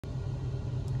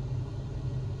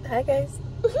Hi guys.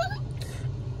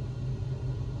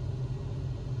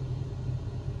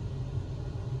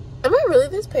 Am I really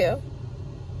this pale?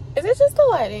 Is it just the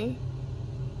lighting?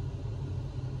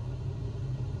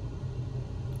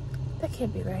 That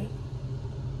can't be right.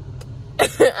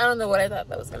 I don't know what I thought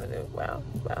that was gonna do. Wow.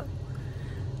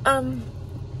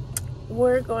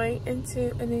 We're going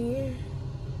into a new year.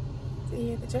 The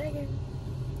year of the dragon.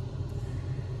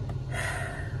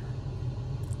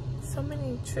 So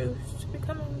many truths to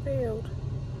become unveiled.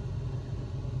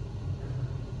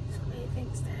 So many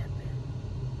things to happen.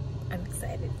 I'm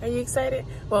excited. Are you excited?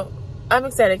 Well, I'm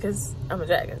excited because I'm a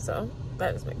dragon, so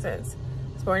that just makes sense.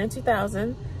 I was born in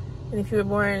 2000, and if you were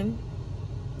born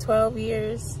 12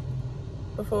 years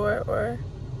before or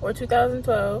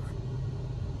 2012,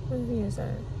 what year is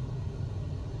that?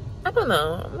 I don't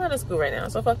know. I'm not in school right now,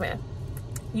 so fuck math.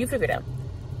 You figure it out.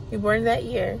 You're born in that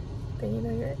year, then you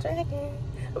know you're a dragon.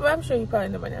 But I'm sure you probably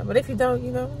know by now. But if you don't, you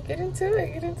know, get into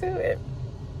it. Get into it.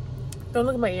 Don't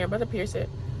look at my ear. I'm about to pierce it.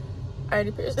 I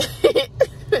already pierced it.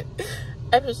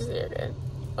 I pierced his ear again.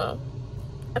 I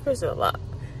pierced it a lot.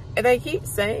 And I keep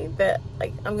saying that,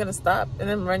 like, I'm going to stop and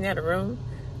then run out of room.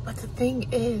 But the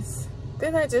thing is,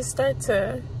 then I just start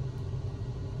to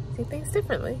see things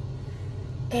differently.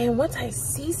 And once I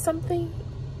see something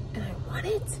and I want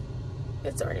it,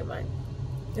 it's already mine.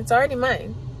 It's already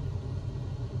mine.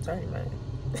 It's already mine.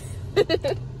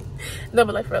 No,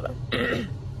 but like further.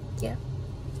 Yeah.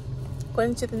 Going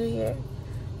into the new year.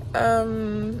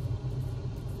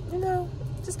 You know,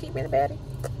 just keep being a baddie.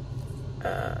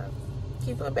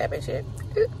 Keep doing bad bitch shit.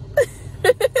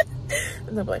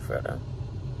 No, but like Frodo.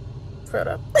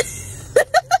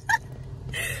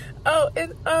 Oh,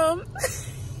 and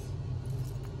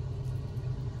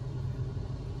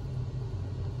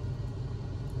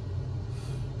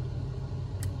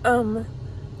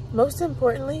most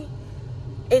importantly,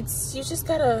 it's, you just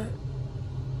gotta,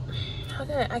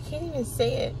 I can't even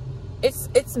say it.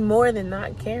 It's more than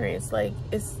not caring. It's like,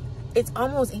 it's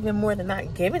almost even more than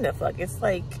not giving a fuck. It's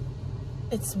like,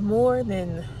 it's more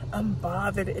than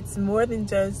unbothered. It's more than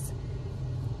just,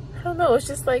 I don't know, it's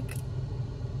just like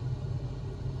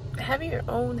having your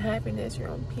own happiness, your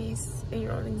own peace, and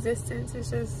your own existence. It's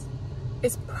just,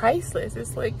 it's priceless.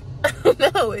 It's like, I don't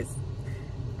know, it's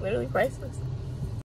literally priceless.